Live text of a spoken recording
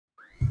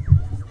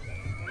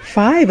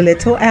5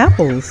 little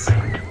apples.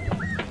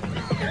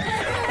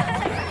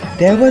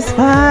 There was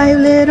 5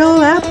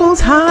 little apples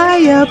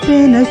high up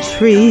in a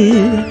tree.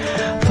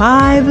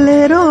 5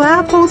 little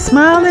apples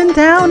smiling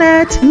down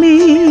at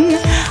me.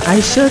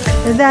 I shook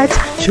that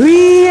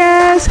tree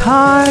as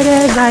hard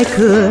as I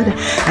could,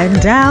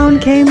 and down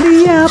came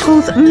the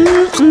apples.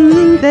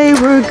 They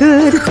were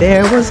good.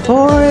 There was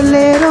 4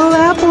 little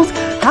apples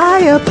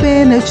high up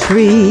in a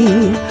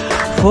tree.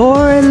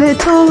 4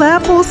 little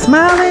apples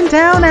smiling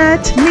down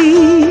at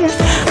me.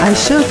 I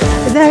shook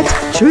that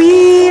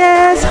tree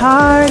as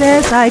hard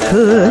as I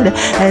could,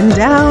 and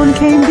down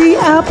came the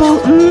apple.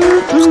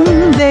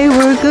 They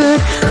were good.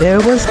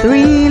 There was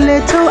 3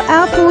 little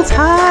apples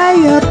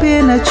high up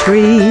in a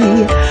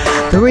tree.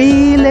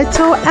 3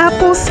 little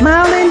apples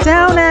smiling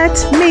down at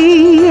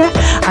me.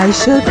 I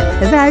shook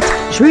that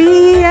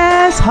tree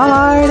as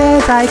hard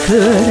as I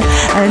could,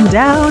 and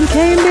down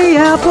came the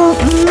apple.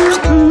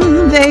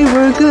 They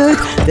were good.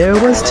 There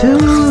was 2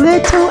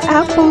 little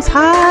apples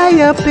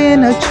high up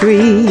in a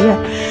tree.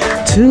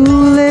 2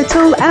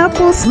 little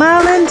apples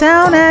smiling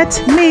down at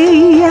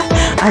me.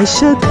 I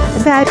shook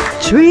that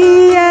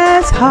tree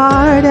as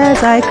hard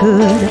as I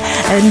could,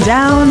 and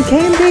down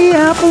came the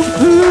apple.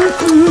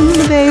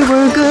 They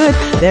were good.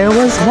 There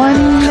was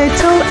 1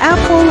 little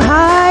apple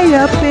high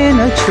up in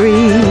a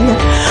tree.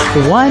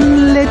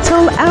 1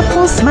 little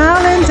apple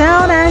smiling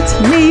down at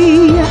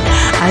me.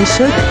 I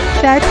shook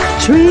that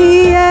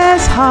tree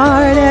as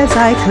hard as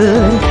I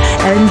could,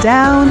 and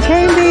down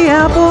came the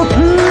apple.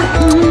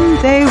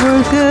 They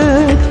were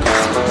good.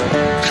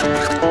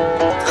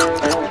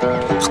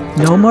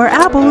 No more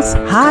apples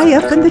high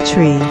up in the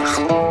tree.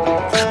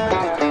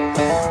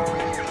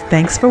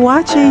 Thanks for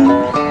watching,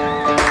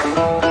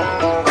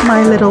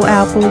 my little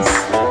apples.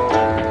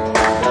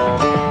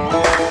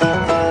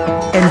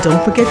 And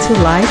don't forget to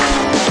like,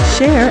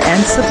 share,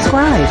 and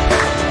subscribe.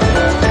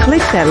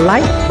 Click that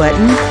like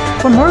button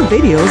for more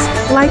videos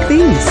like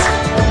these.